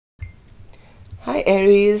Hi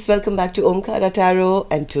Aries, welcome back to Omkaratarot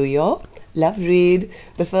and to your love read,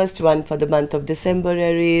 the first one for the month of December,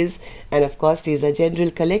 Aries. And of course, these are general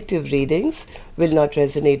collective readings, will not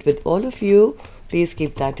resonate with all of you. Please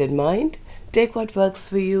keep that in mind. Take what works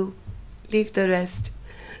for you, leave the rest.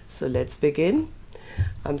 So let's begin.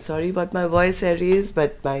 I'm sorry about my voice, Aries,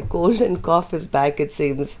 but my cold and cough is back, it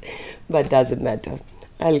seems, but doesn't matter.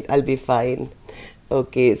 I'll be fine.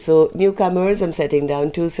 Okay, so newcomers, I'm setting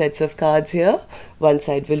down two sets of cards here. One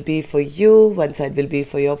side will be for you, one side will be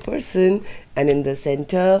for your person, and in the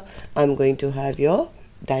center, I'm going to have your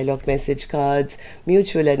dialogue message cards,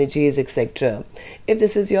 mutual energies, etc. If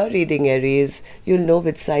this is your reading, Aries, you'll know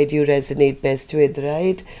which side you resonate best with,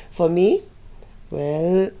 right? For me,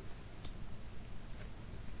 well,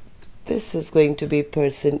 this is going to be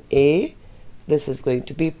person A, this is going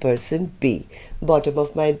to be person B. Bottom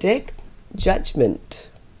of my deck, Judgment.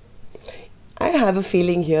 I have a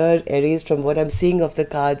feeling here, Aries, from what I'm seeing of the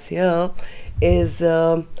cards here, is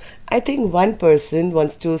I think one person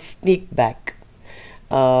wants to sneak back.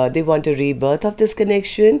 They want a rebirth of this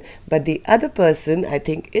connection, but the other person, I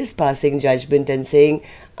think, is passing judgment and saying,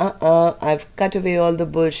 I've cut away all the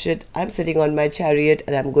bullshit, I'm sitting on my chariot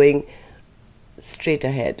and I'm going straight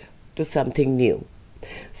ahead to something new.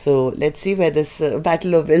 So let's see where this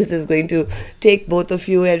battle of wills is going to take both of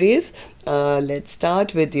you, Aries. Let's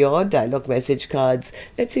start with your dialogue message cards.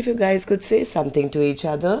 Let's see if you guys could say something to each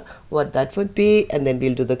other, what that would be, and then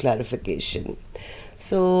we'll do the clarification.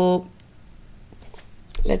 So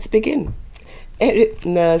let's begin.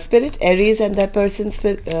 Spirit, Aries and that person,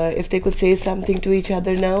 if they could say something to each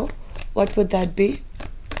other now, what would that be?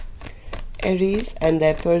 Aries and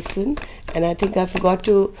their person. And I think I forgot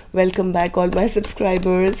to welcome back all my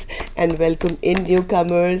subscribers and welcome in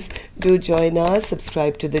newcomers. Do join us,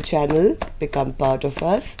 subscribe to the channel, become part of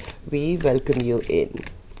us. We welcome you in.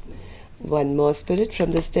 One more spirit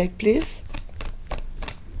from this deck, please.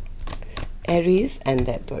 Aries and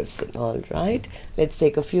their person. All right. Let's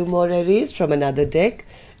take a few more Aries from another deck.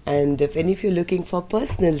 And if any of you are looking for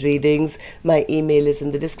personal readings, my email is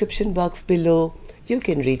in the description box below. You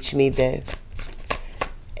can reach me there.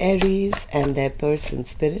 Aries and their person,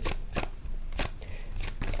 spirit.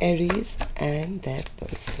 Aries and their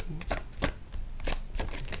person.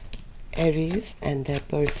 Aries and their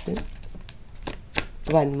person.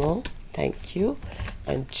 One more, thank you.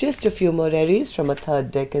 And just a few more Aries from a third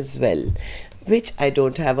deck as well, which I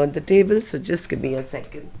don't have on the table, so just give me a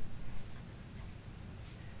second.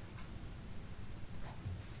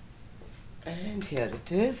 And here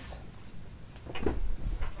it is.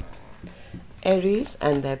 Aries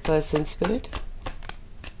and their person, spirit.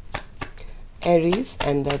 Aries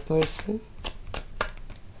and their person.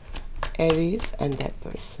 Aries and their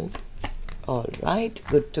person. All right,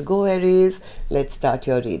 good to go, Aries. Let's start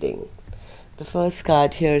your reading. The first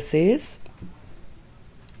card here says,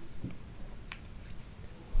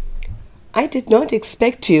 I did not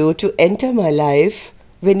expect you to enter my life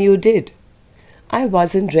when you did. I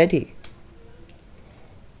wasn't ready.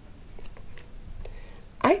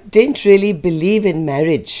 I didn't really believe in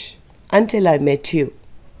marriage until I met you.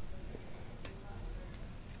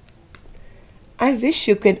 I wish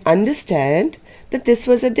you could understand that this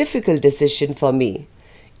was a difficult decision for me.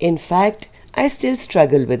 In fact, I still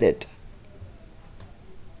struggle with it.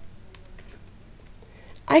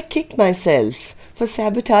 I kicked myself for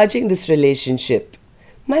sabotaging this relationship.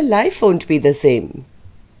 My life won't be the same.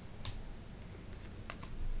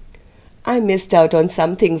 I missed out on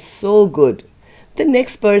something so good. The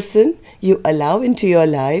next person you allow into your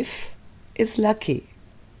life is lucky.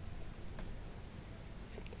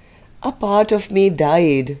 A part of me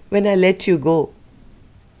died when I let you go.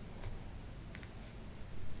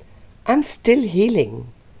 I'm still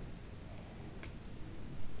healing.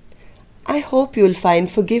 I hope you'll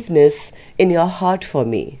find forgiveness in your heart for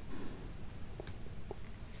me.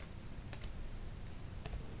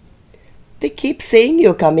 They keep saying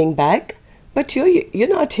you're coming back, but you're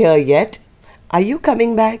not here yet. Are you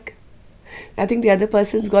coming back? I think the other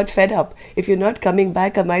person's got fed up. If you're not coming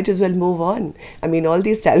back, I might as well move on. I mean, all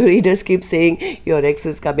these tarot readers keep saying, your ex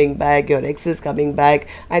is coming back, your ex is coming back.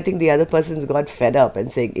 I think the other person's got fed up and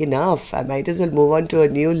saying, enough, I might as well move on to a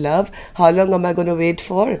new love. How long am I going to wait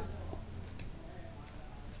for?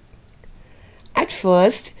 At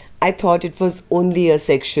first, I thought it was only a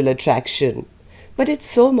sexual attraction. But it's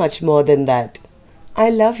so much more than that. I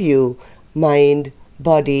love you, mind,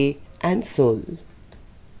 body, and soul.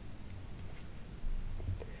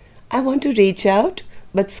 I want to reach out,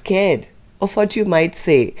 but scared of what you might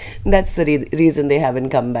say. That's the reason they haven't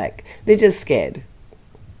come back. They're just scared.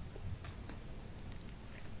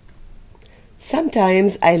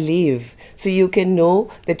 Sometimes I leave so you can know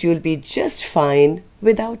that you'll be just fine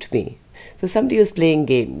without me. So somebody was playing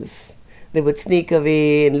games. They would sneak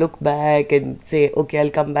away and look back and say, okay, I'll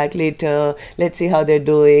come back later. Let's see how they're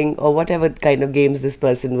doing, or whatever kind of games this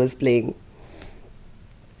person was playing.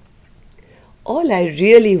 All I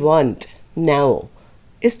really want now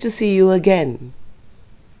is to see you again.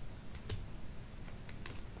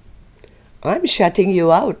 I'm shutting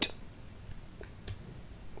you out.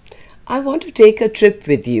 I want to take a trip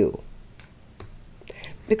with you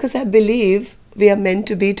because I believe we are meant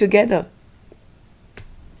to be together.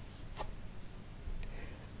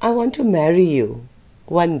 I want to marry you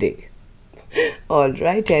one day. All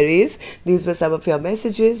right, Aries, these were some of your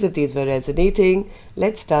messages. If these were resonating,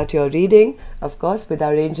 let's start your reading. Of course, with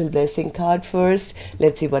our angel blessing card first.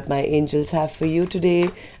 Let's see what my angels have for you today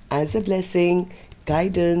as a blessing,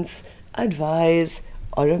 guidance, advice,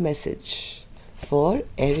 or a message for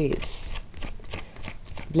Aries.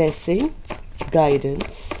 Blessing,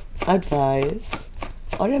 guidance, advice,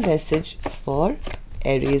 or a message for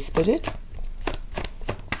Aries Spirit.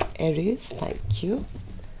 Aries, thank you.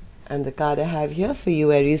 And the card I have here for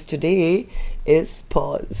you, Aries, today is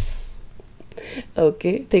pause.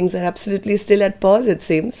 Okay, things are absolutely still at pause, it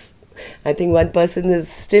seems. I think one person is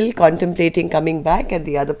still contemplating coming back and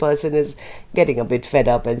the other person is getting a bit fed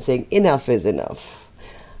up and saying enough is enough.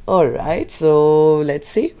 All right, so let's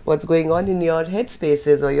see what's going on in your head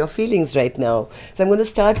spaces or your feelings right now. So I'm going to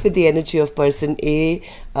start with the energy of person A.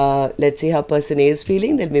 Let's see how person A is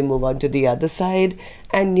feeling. Then we move on to the other side.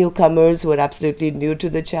 And newcomers who are absolutely new to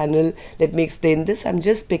the channel, let me explain this. I'm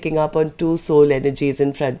just picking up on two soul energies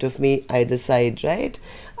in front of me, either side, right?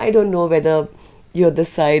 I don't know whether you're this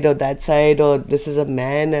side or that side, or this is a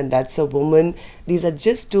man and that's a woman. These are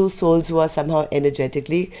just two souls who are somehow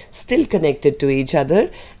energetically still connected to each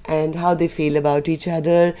other, and how they feel about each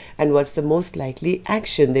other and what's the most likely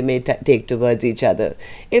action they may take towards each other.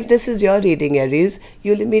 If this is your reading, Aries,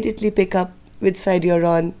 you'll immediately pick up which side you're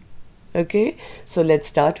on. Okay, so let's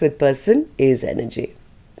start with person A's energy.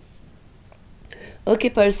 Okay,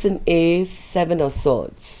 person A, Seven of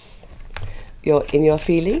Swords. You're in your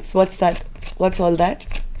feelings. What's that? What's all that?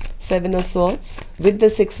 Seven of Swords with the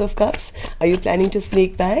Six of Cups. Are you planning to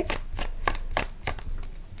sneak back?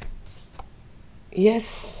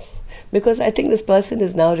 Yes, because I think this person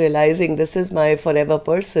is now realizing this is my forever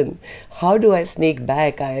person. How do I sneak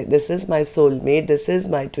back? This is my soulmate, this is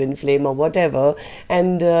my twin flame or whatever,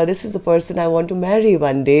 and this is the person I want to marry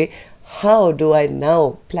one day. How do I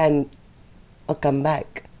now plan a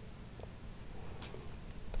comeback?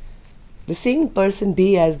 They're seeing person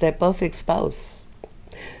B as their perfect spouse.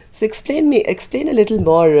 So explain a little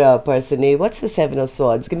more, person A. What's the Seven of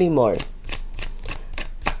Swords? Give me more.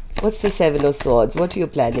 What's the Seven of Swords? What are you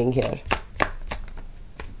planning here?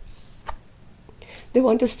 They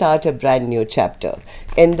want to start a brand new chapter.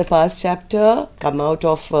 In the past chapter, come out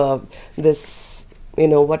of this,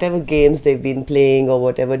 whatever games they've been playing or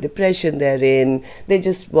whatever depression they're in. They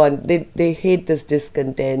just want, they hate this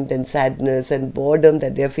discontent and sadness and boredom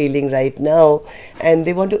that they're feeling right now. And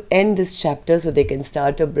they want to end this chapter so they can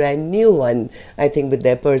start a brand new one, I think, with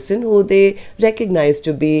their person who they recognize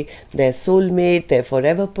to be their soulmate, their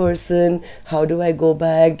forever person. How do I go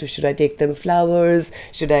back? Should I take them flowers?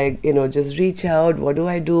 Should I, just reach out? What do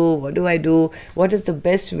I do? What do I do? What is the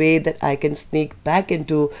best way that I can sneak back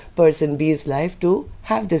into person B's life to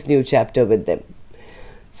have this new chapter with them?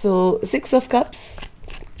 So Six of Cups.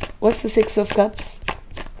 What's the Six of Cups?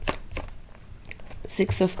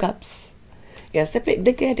 Six of Cups. Yes,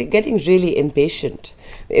 they're getting really impatient.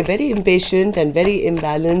 They're very impatient and very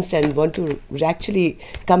imbalanced and want to actually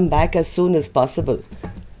come back as soon as possible.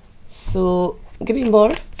 So give me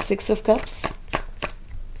more. Six of Cups.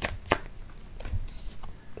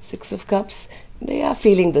 Six of Cups. They are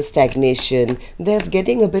feeling the stagnation. They're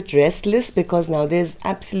getting a bit restless because now there's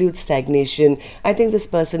absolute stagnation. I think this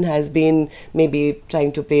person has been maybe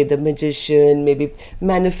trying to play the magician, maybe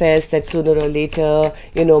manifest that sooner or later,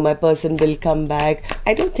 my person will come back.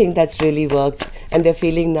 I don't think that's really worked. And they're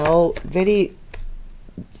feeling now very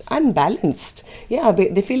unbalanced. Yeah,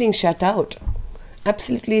 they're feeling shut out.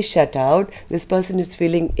 Absolutely shut out. This person is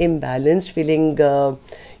feeling imbalanced, feeling,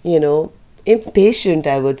 impatient,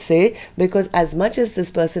 I would say, because as much as this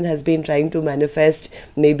person has been trying to manifest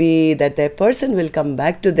maybe that their person will come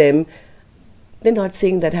back to them, they're not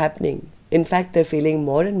seeing that happening. In fact, they're feeling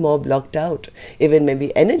more and more blocked out. Even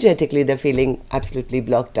maybe energetically, they're feeling absolutely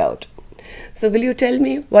blocked out. So will you tell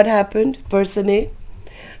me what happened, person A?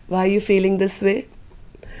 Why are you feeling this way?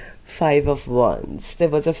 Five of Wands. There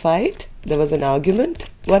was a fight. There was an argument.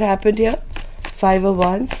 What happened here? Five of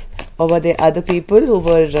Wands. Or were there other people who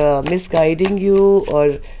were misguiding you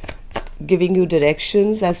or giving you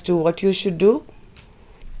directions as to what you should do.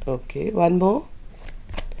 Okay, one more.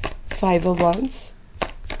 5 of Wands.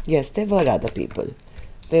 Yes, there were other people.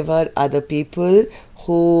 There were other people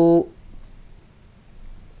who...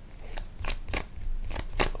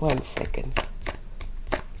 One second.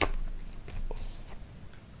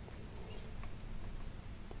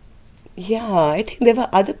 Yeah, I think there were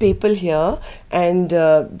other people here, and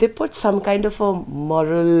they put some kind of a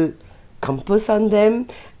moral compass on them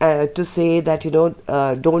to say that, you know,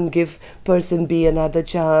 don't give person B another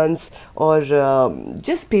chance, or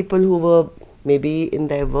just people who were maybe in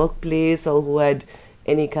their workplace or who had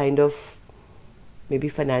any kind of maybe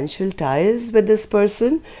financial ties with this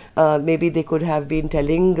person. Maybe they could have been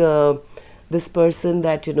telling this person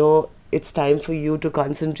that, you know, it's time for you to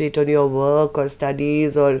concentrate on your work or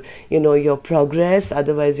studies or, you know, your progress.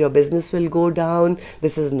 Otherwise, your business will go down.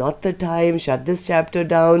 This is not the time. Shut this chapter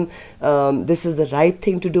down. This is the right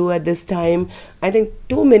thing to do at this time. I think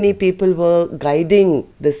too many people were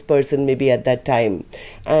guiding this person maybe at that time.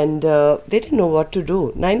 And they didn't know what to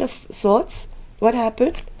do. 9 of Swords. What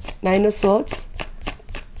happened? 9 of Swords.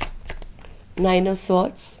 9 of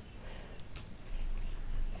Swords.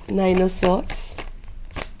 9 of Swords.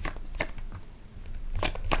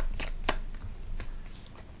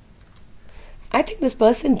 I think this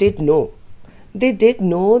person did know. They did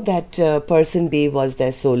know that person B was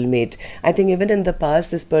their soulmate. I think even in the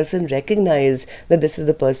past, this person recognized that this is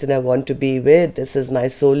the person I want to be with. This is my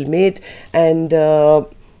soulmate. And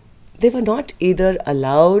they were not either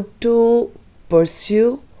allowed to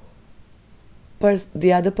pursue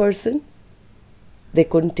the other person. They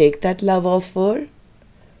couldn't take that love offer.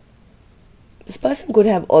 This person could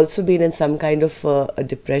have also been in some kind of a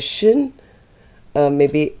depression,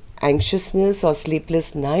 maybe anxiousness or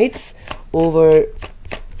sleepless nights over,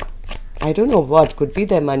 I don't know what, could be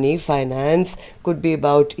their money, finance, could be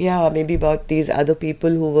about, yeah, maybe about these other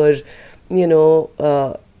people who were, you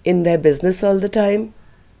know, in their business all the time.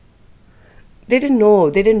 They didn't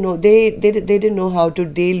know, they didn't know how to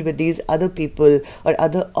deal with these other people or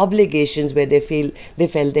other obligations where they felt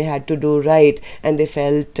they had to do right, and they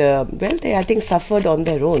felt, well, they, I think, suffered on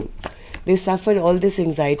their own. They suffered all this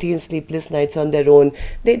anxiety and sleepless nights on their own.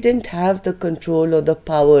 They didn't have the control or the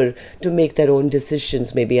power to make their own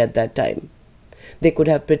decisions maybe at that time. They could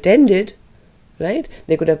have pretended, right?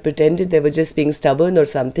 They could have pretended they were just being stubborn or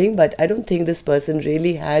something, but I don't think this person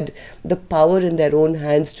really had the power in their own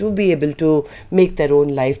hands to be able to make their own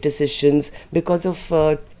life decisions because of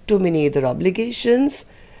too many either obligations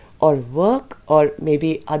or work, or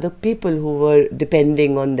maybe other people who were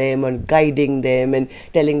depending on them and guiding them and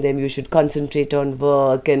telling them you should concentrate on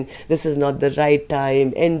work and this is not the right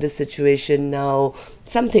time, end the situation now,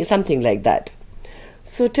 something like that.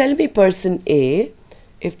 So tell me, person A,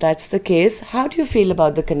 if that's the case, how do you feel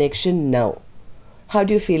about the connection now? How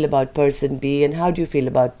do you feel about person B, and how do you feel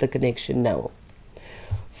about the connection now?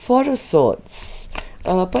 4 of Swords.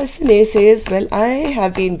 Person A says, well, I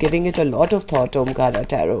have been giving it a lot of thought,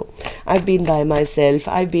 Omkaratarot. I've been by myself,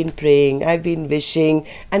 I've been praying, I've been wishing,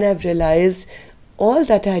 and I've realized all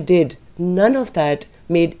that I did, none of that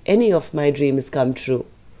made any of my dreams come true.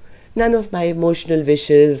 None of my emotional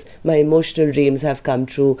wishes, my emotional dreams have come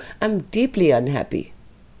true. I'm deeply unhappy.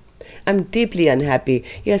 I'm deeply unhappy.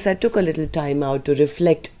 Yes, I took a little time out to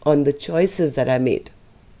reflect on the choices that I made.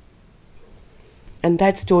 And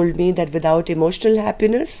that's told me that without emotional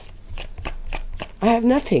happiness, I have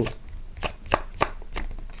nothing.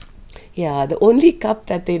 Yeah, the only cup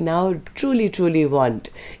that they now truly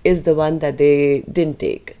want is the one that they didn't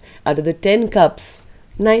take. Out of the 10 cups,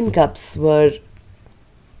 9 cups were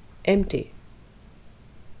empty.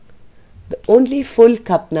 The only full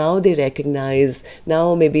cup now they recognize,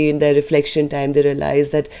 now maybe in their reflection time they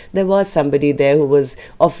realize that there was somebody there who was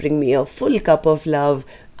offering me a full cup of love,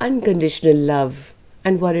 unconditional love.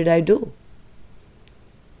 And what did I do?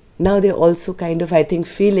 Now they're also kind of, I think,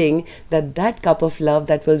 feeling that that cup of love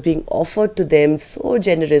that was being offered to them so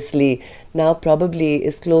generously now probably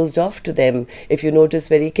is closed off to them. If you notice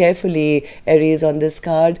very carefully, Aries, on this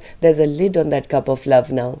card, there's a lid on that cup of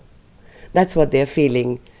love now. That's what they're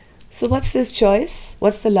feeling. So what's this choice?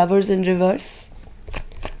 What's the Lovers in reverse?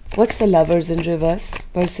 What's the Lovers in reverse,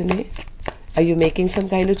 person A? Are you making some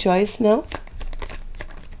kind of choice now?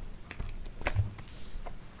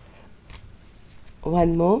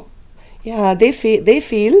 One more. Yeah, they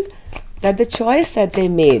feel that the choice that they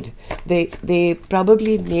made, they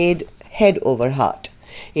probably made head over heart.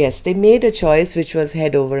 Yes, they made a choice which was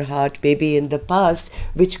head over heart maybe in the past,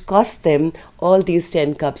 which cost them all these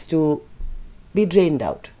 10 cups to be drained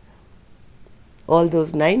out. all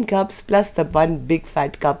those 9 cups plus the one big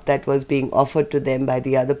fat cup that was being offered to them by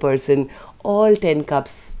the other person, all 10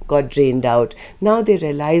 cups got drained out. Now they're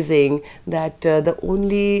realizing that the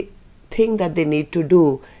only thing that they need to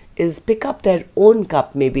do is pick up their own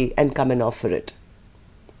cup maybe and come and offer it.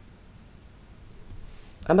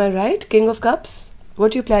 Am I right, King of Cups?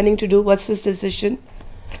 What are you planning to do? What's this decision?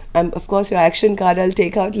 Of course, your action card I'll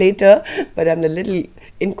take out later, but I'm a little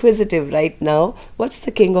inquisitive right now. What's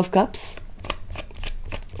the King of Cups?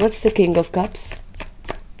 What's the King of Cups?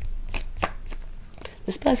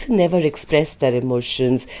 This person never expressed their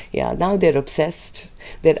emotions. Yeah, now they're obsessed.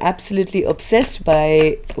 They're absolutely obsessed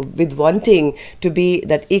with wanting to be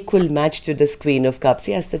that equal match to this Queen of Cups.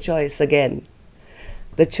 Yes, the choice again.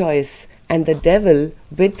 The choice. And the devil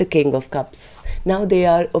with the King of Cups. Now they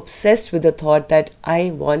are obsessed with the thought that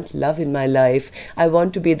I want love in my life. I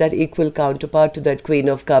want to be that equal counterpart to that Queen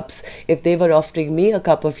of Cups. If they were offering me a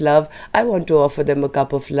cup of love, I want to offer them a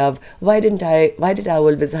cup of love. Why did I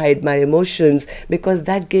always hide my emotions? Because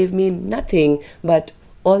that gave me nothing but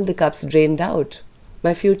all the cups drained out.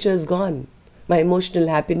 My future is gone. My emotional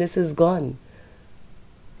happiness is gone.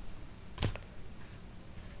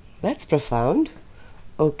 That's profound.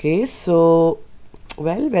 Okay, so,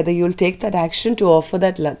 well, whether you'll take that action to offer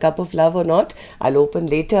that cup of love or not, I'll open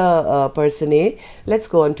later person A. Let's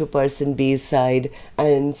go on to person B's side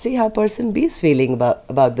and see how person B is feeling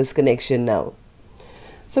about this connection now.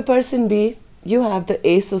 So person B, you have the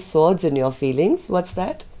Ace of Swords in your feelings. What's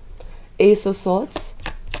that? Ace of Swords.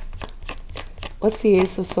 What's the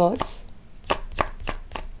Ace of Swords?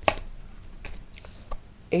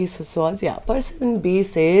 Ace of Swords, yeah. Person B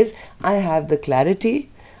says, I have the clarity.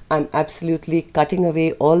 I'm absolutely cutting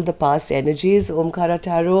away all the past energies,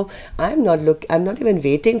 Omkaratarot. I'm not even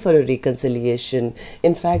waiting for a reconciliation.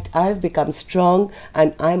 In fact, I've become strong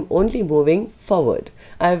and I'm only moving forward.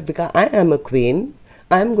 I am a queen.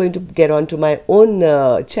 I'm going to get onto my own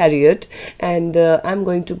chariot and I'm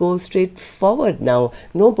going to go straight forward now.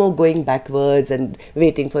 No more going backwards and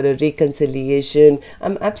waiting for a reconciliation.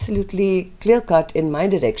 I'm absolutely clear-cut in my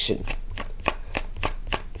direction.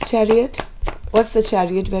 Chariot. What's the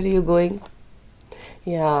Chariot? Where are you going?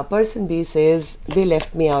 Yeah, person B says, they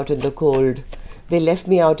left me out in the cold. They left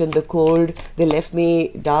me out in the cold. They left me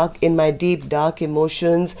dark in my deep, dark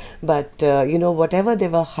emotions. But, you know, whatever they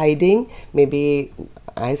were hiding, maybe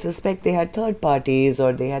I suspect they had third parties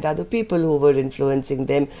or they had other people who were influencing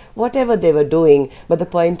them, whatever they were doing. But the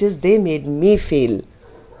point is, they made me feel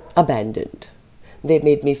abandoned. They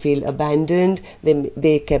made me feel abandoned.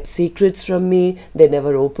 They kept secrets from me. They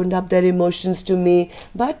never opened up their emotions to me.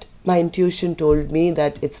 But my intuition told me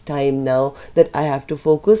that it's time now that I have to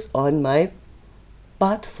focus on my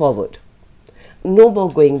path forward. No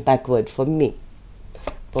more going backward for me.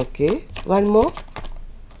 Okay, one more.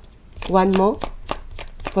 One more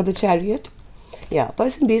for the Chariot. Yeah,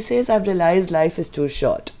 person B says, I've realized life is too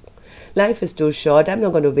short. Life is too short. I'm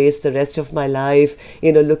not going to waste the rest of my life,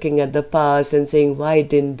 you know, looking at the past and saying, why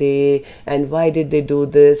didn't they? And why did they do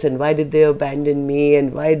this? And why did they abandon me?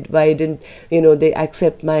 And why didn't, you know, they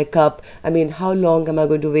accept my cup? I mean, how long am I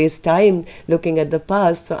going to waste time looking at the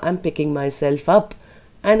past? So I'm picking myself up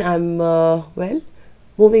and I'm, well,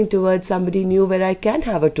 moving towards somebody new where I can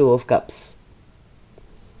have a Two of Cups.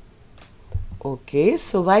 Okay,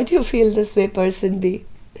 so why do you feel this way, person B?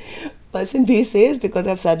 Person B says, because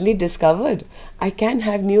I've suddenly discovered I can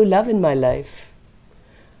have new love in my life.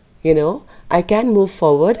 You know, I can move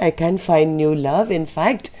forward. I can find new love. In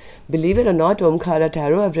fact, believe it or not,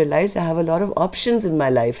 Omkaratarot, I've realized I have a lot of options in my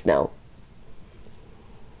life now,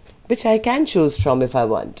 which I can choose from if I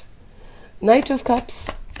want. Knight of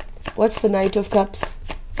Cups. What's the Knight of Cups?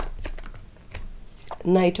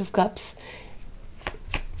 Knight of Cups.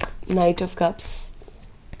 Knight of Cups.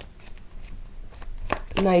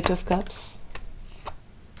 Knight of Cups.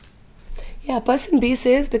 Yeah, person B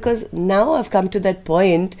says, because now I've come to that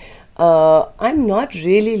point, I'm not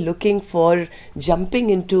really looking for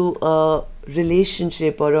jumping into a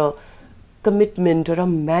relationship or a commitment or a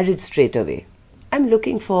marriage straight away. I'm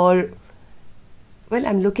looking for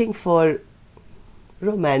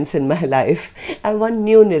romance in my life. I want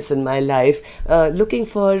newness in my life. Looking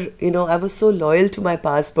for, you know, I was so loyal to my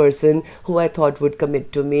past person who I thought would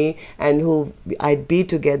commit to me and who I'd be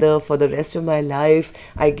together for the rest of my life.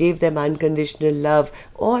 I gave them unconditional love.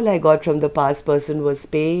 All I got from the past person was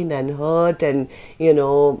pain and hurt and, you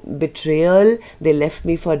know, betrayal. They left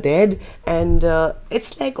me for dead. And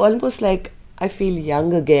it's like almost like I feel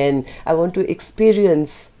young again. I want to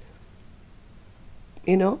experience,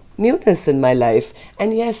 you know, newness in my life.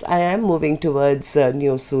 And yes, I am moving towards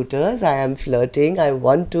new suitors. I am flirting. I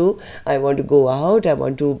want to go out. I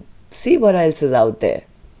want to see what else is out there,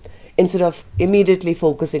 instead of immediately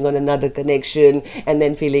focusing on another connection and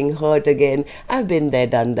then feeling hurt again. I've been there,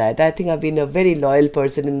 done that. I think I've been a very loyal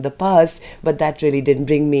person in the past, but that really didn't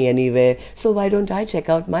bring me anywhere. So why don't I check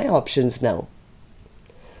out my options now?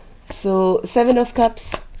 So, Seven of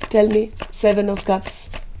Cups, tell me, Seven of Cups.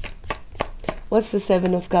 What's the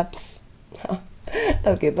Seven of Cups?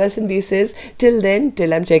 Okay, person B says, till then,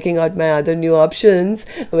 till I'm checking out my other new options,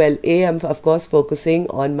 well, I'm of course focusing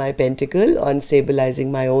on my pentacle, on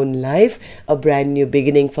stabilizing my own life, a brand new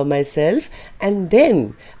beginning for myself, and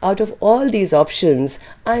then out of all these options,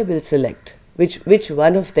 I will select which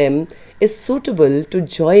one of them is suitable to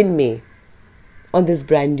join me on this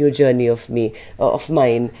brand new journey of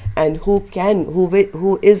mine, and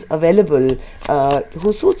who is available,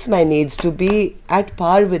 who suits my needs to be at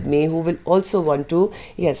par with me, who will also want to,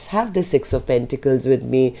 yes, have the Six of Pentacles with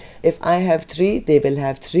me. If I have 3, they will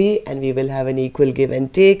have 3, and we will have an equal give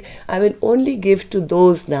and take. I will only give to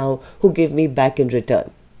those now who give me back in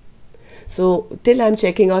return. So till I'm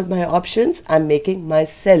checking out my options, I'm making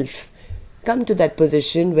myself come to that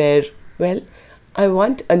position where, well, I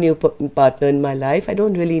want a new partner in my life. I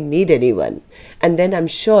don't really need anyone. And then I'm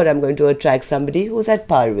sure I'm going to attract somebody who's at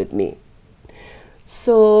par with me.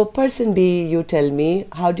 So, person B, you tell me,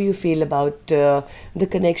 how do you feel about the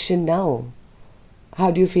connection now?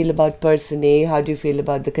 How do you feel about person A? How do you feel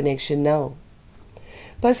about the connection now?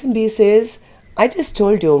 Person B says, I just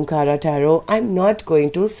told you, Omkaratarot, I'm not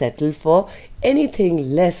going to settle for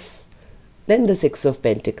anything less than the Six of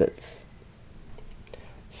Pentacles.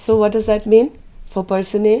 So, what does that mean? For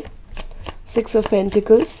person A, Six of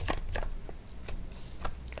Pentacles.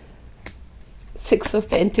 Six of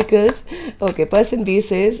Pentacles. Okay, person B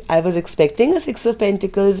says, I was expecting a Six of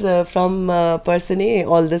Pentacles from person A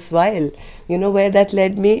all this while. You know where that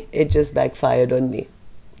led me? It just backfired on me.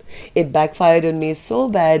 It backfired on me so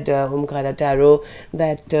bad, Omkaratarot,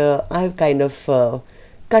 that I've kind of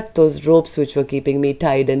cut those ropes which were keeping me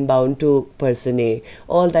tied and bound to person A.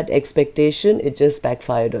 All that expectation, it just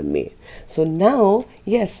backfired on me. So now,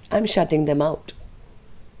 yes, I'm shutting them out.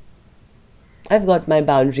 I've got my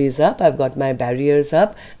boundaries up, I've got my barriers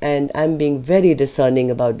up, and I'm being very discerning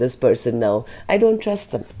about this person now. I don't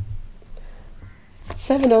trust them.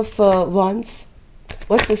 Seven of Wands.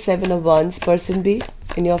 What's the Seven of Wands, person B,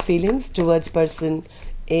 in your feelings towards person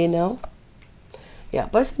A now? Yeah,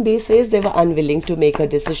 person B says they were unwilling to make a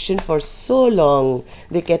decision for so long.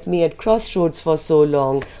 They kept me at crossroads for so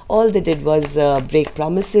long. All they did was break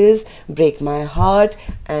promises, break my heart.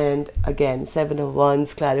 And again, Seven of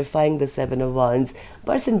Wands, clarifying the Seven of Wands.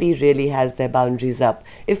 Person B really has their boundaries up.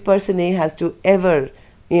 If person A has to ever,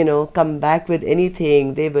 come back with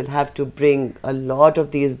anything, they will have to bring a lot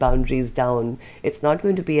of these boundaries down. It's not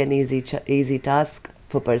going to be an easy task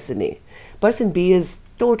for person A. Person B is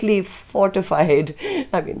totally fortified.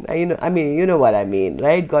 You know what I mean,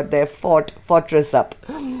 right? Got their fortress up.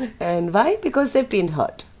 And why? Because they've been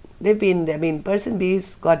hurt. Person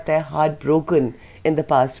B's got their heart broken in the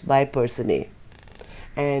past by person A.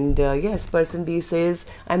 And yes, person B says,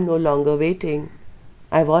 I'm no longer waiting.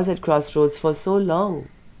 I was at crossroads for so long.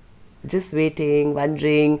 Just waiting,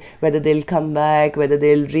 wondering whether they'll come back, whether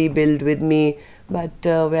they'll rebuild with me. But,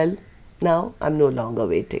 well, now I'm no longer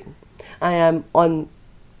waiting. I'm on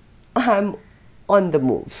the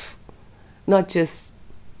move, not just,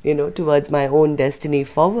 towards my own destiny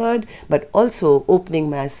forward, but also opening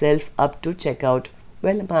myself up to check out,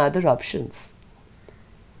 well, my other options.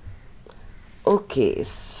 Okay,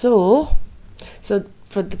 so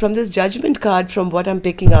from this Judgment card, from what I'm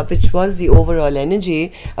picking up, which was the overall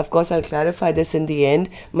energy, of course, I'll clarify this in the end.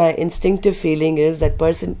 My instinctive feeling is that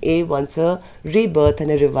person A wants a rebirth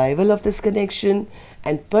and a revival of this connection,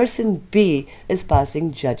 and person B is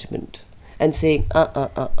passing judgment and saying,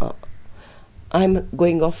 I'm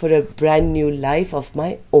going off for a brand new life of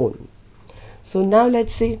my own. So now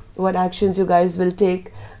let's see what actions you guys will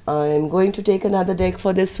take. I'm going to take another deck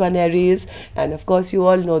for this one, Aries, and of course you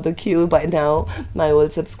all know the cue by now, my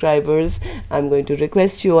old subscribers. I'm going to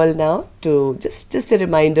request you all now to just a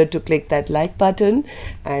reminder to click that like button,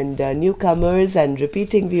 and newcomers and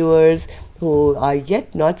repeating viewers who are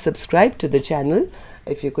yet not subscribed to the channel,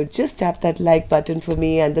 if you could just tap that like button for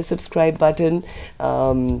me and the subscribe button.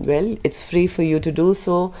 Well, it's free for you to do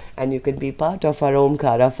so, and you can be part of our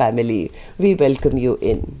Omkara family. We welcome you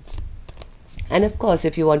in. And of course,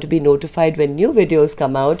 if you want to be notified when new videos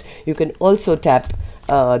come out, you can also tap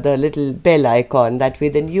the little bell icon. That way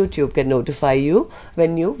then YouTube can notify you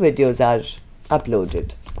when new videos are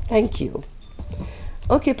uploaded. Thank you.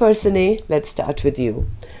 Okay, person A, let's start with you.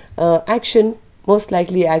 Action, most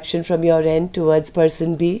likely action from your end towards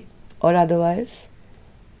person B or otherwise.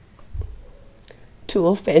 Two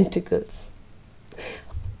of Pentacles.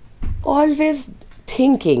 Always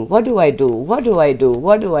thinking, what do I do? What do I do?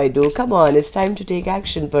 What do I do? Come on, it's time to take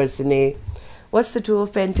action, person A. What's the Two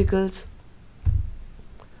of Pentacles?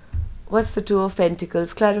 What's the Two of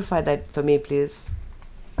Pentacles? Clarify that for me, please.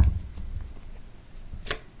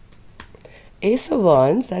 Ace of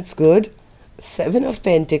Wands, that's good. Seven of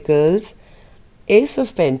Pentacles. Ace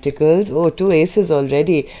of Pentacles. Oh, two aces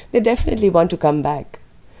already. They definitely want to come back.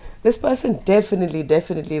 This person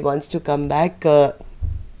definitely wants to come back.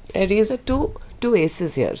 Aries are two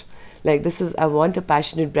aces here. Like this is, I want a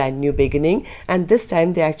passionate brand new beginning, and this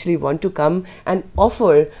time they actually want to come and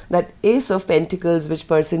offer that Ace of Pentacles which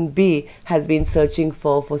person B has been searching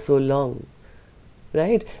for so long.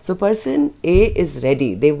 Right? So person A is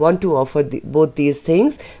ready. They want to offer both these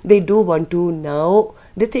things. They do want to now,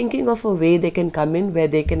 they're thinking of a way they can come in where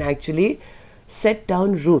they can actually set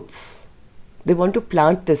down roots. They want to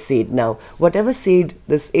plant the seed now. Whatever seed,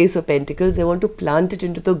 this Ace of Pentacles, they want to plant it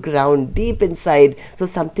into the ground, deep inside, so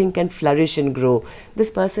something can flourish and grow.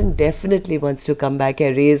 This person definitely wants to come back,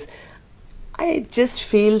 Aries. I just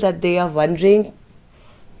feel that they are wondering,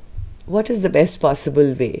 what is the best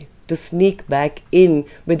possible way to sneak back in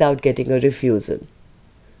without getting a refusal?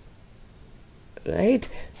 Right?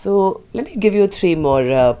 So, let me give you three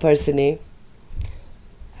more, person A.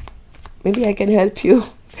 Maybe I can help you.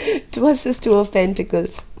 What's this Two of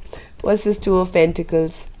Pentacles? What's this Two of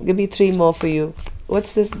Pentacles? Give me three more for you.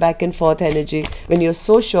 What's this back and forth energy? When you're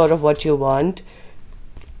so sure of what you want,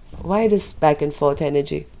 why this back and forth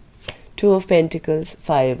energy? Two of Pentacles,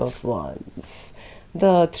 Five of Wands,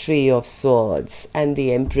 the Three of Swords, and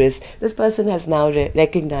the Empress. This person has now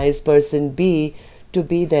recognized person B to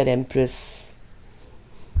be their Empress.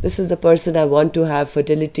 This is the person I want to have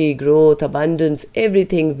fertility, growth, abundance,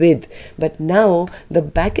 everything with. But now the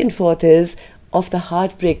back and forth is of the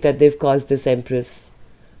heartbreak that they've caused this Empress.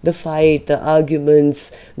 The fight, the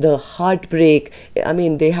arguments, the heartbreak. I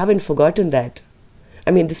mean, they haven't forgotten that. I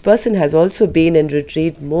mean, this person has also been in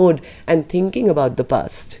retreat mode and thinking about the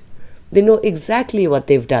past. They know exactly what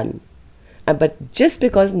they've done. But just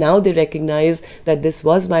because now they recognize that this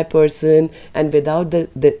was my person, and without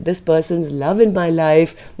this person's love in my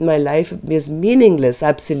life is meaningless,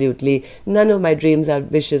 absolutely. None of my dreams or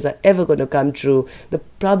wishes are ever going to come true. The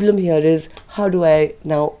problem here is, how do I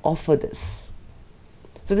now offer this?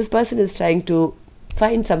 So this person is trying to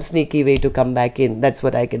find some sneaky way to come back in. That's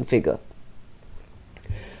what I can figure.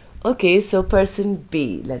 Okay, so person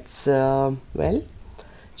B, let's,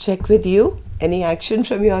 check with you. Any action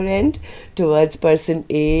from your end towards person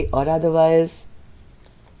A or otherwise?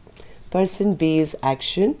 Person B's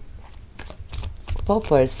action for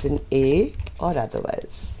person A or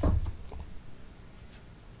otherwise.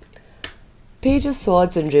 Page of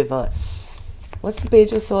Swords in reverse. What's the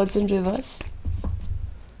Page of Swords in reverse?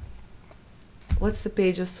 What's the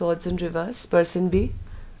Page of Swords in reverse? Person B.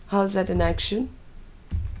 How's that in action?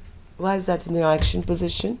 Why is that in your action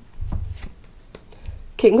position?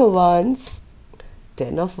 King of Wands,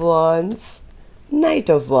 Ten of Wands, Knight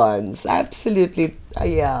of Wands. Absolutely.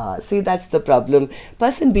 Yeah. See, that's the problem.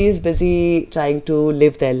 Person B is busy trying to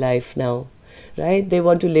live their life now. Right? They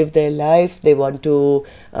want to live their life. They want to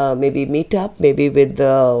maybe meet up, maybe with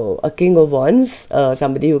a King of Wands,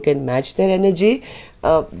 somebody who can match their energy.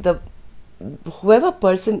 Whoever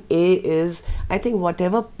person A is, I think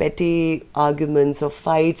whatever petty arguments or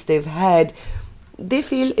fights they've had, they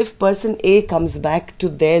feel if person A comes back to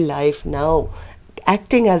their life now,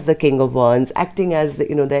 acting as the King of Wands, acting as,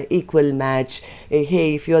 their equal match.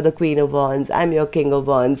 Hey, if you're the Queen of Wands, I'm your King of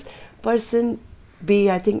Wands. Person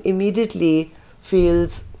B, I think, immediately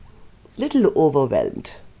feels little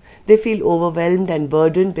overwhelmed. They feel overwhelmed and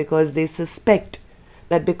burdened because they suspect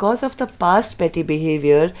that because of the past petty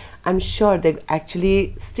behavior, I'm sure they're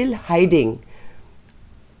actually still hiding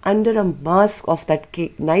under a mask of that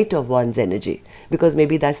Knight of Wands energy, because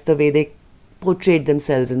maybe that's the way they portrayed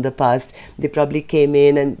themselves in the past. They probably came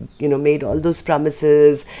in and made all those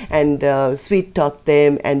promises and sweet talked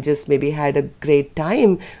them and just maybe had a great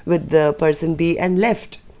time with the person B and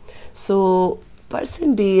left. So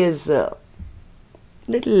person B is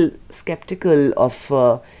little skeptical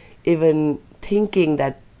of even thinking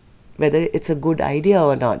that whether it's a good idea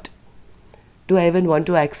or not. Do I even want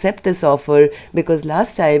to accept this offer? Because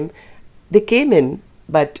last time they came in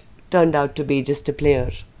but turned out to be just a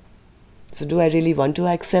player. So do I really want to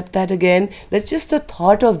accept that again? That's just the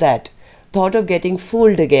thought of that. Thought of getting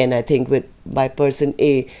fooled again, I think, by person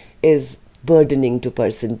A is burdening to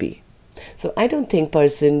person B. So I don't think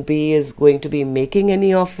person B is going to be making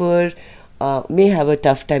any offer, may have a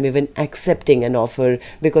tough time even accepting an offer,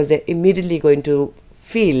 because they're immediately going to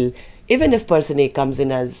feel Even if person A comes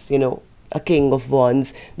in as, you know, a King of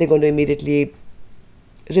Wands, they're going to immediately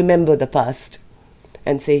remember the past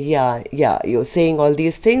and say, yeah, you're saying all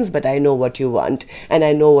these things, but I know what you want and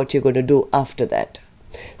I know what you're going to do after that.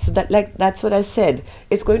 So that's what I said.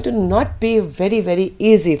 It's going to not be very, very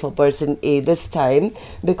easy for person A this time,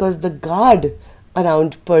 because the guard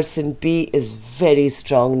around person B is very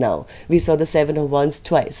strong now. We saw the Seven of Wands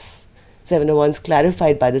twice. Seven of Wands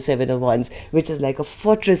clarified by the Seven of Wands, which is like a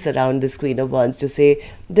fortress around this Queen of Wands to say,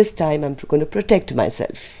 this time I'm going to protect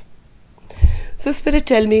myself. So Spirit,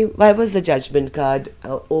 tell me, why was the Judgment card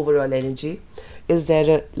overall energy? Is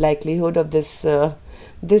there a likelihood of this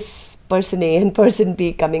this person A and person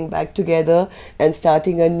B coming back together and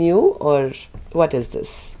starting anew, or what is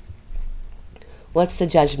this? What's the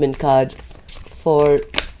Judgment card for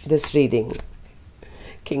this reading?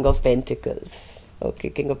 King of Pentacles.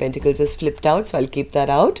 Okay, King of Pentacles just flipped out, so I'll keep that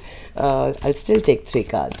out. I'll still take 3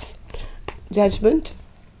 cards. Judgment.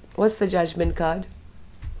 What's the Judgment card?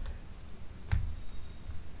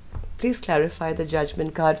 Please clarify the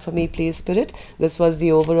Judgment card for me, please, Spirit. This was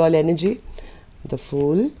the overall energy. The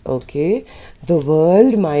Fool, okay. The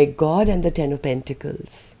World, my God, and the Ten of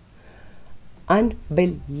Pentacles.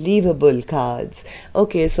 Unbelievable cards.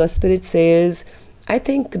 Okay, so Spirit says, I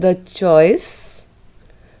think the choice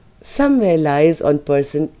somewhere lies on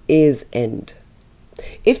person A's end.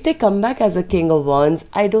 If they come back as a King of Wands,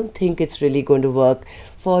 I don't think it's really going to work.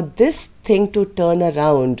 For this thing to turn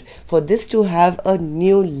around, for this to have a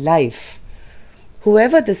new life,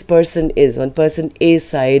 whoever this person is on person A's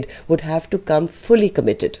side would have to come fully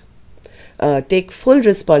committed. Take full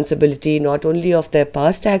responsibility not only of their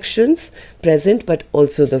past actions, present, but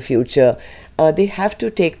also the future. They have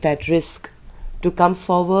to take that risk to come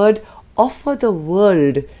forward, offer the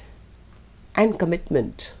world and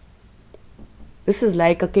commitment. This is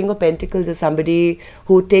like a King of Pentacles is somebody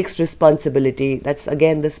who takes responsibility. That's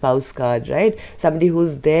again the Spouse card, right? Somebody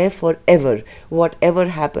who's there forever. Whatever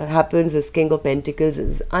happens, this King of Pentacles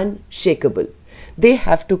is unshakable. They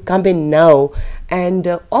have to come in now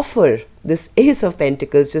and offer this Ace of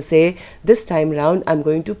Pentacles to say, this time round, I'm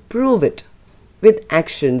going to prove it with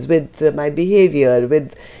actions, with my behavior,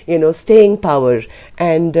 with, you know, staying power.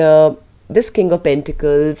 And this King of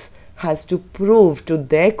Pentacles has to prove to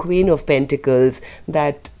their Queen of Pentacles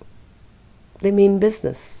that they mean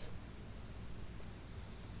business.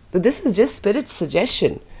 So this is just Spirit's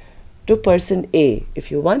suggestion to person A. If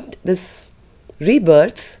you want this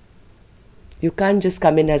rebirth, you can't just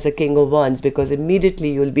come in as a King of Wands, because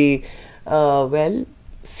immediately you'll be, well,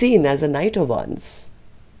 seen as a Knight of Wands.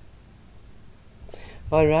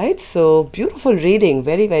 Alright, so beautiful reading,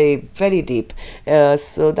 very, very, very deep.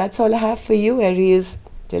 So that's all I have for you, Aries.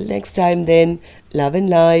 Till next time then, love and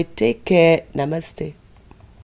light, take care, namaste.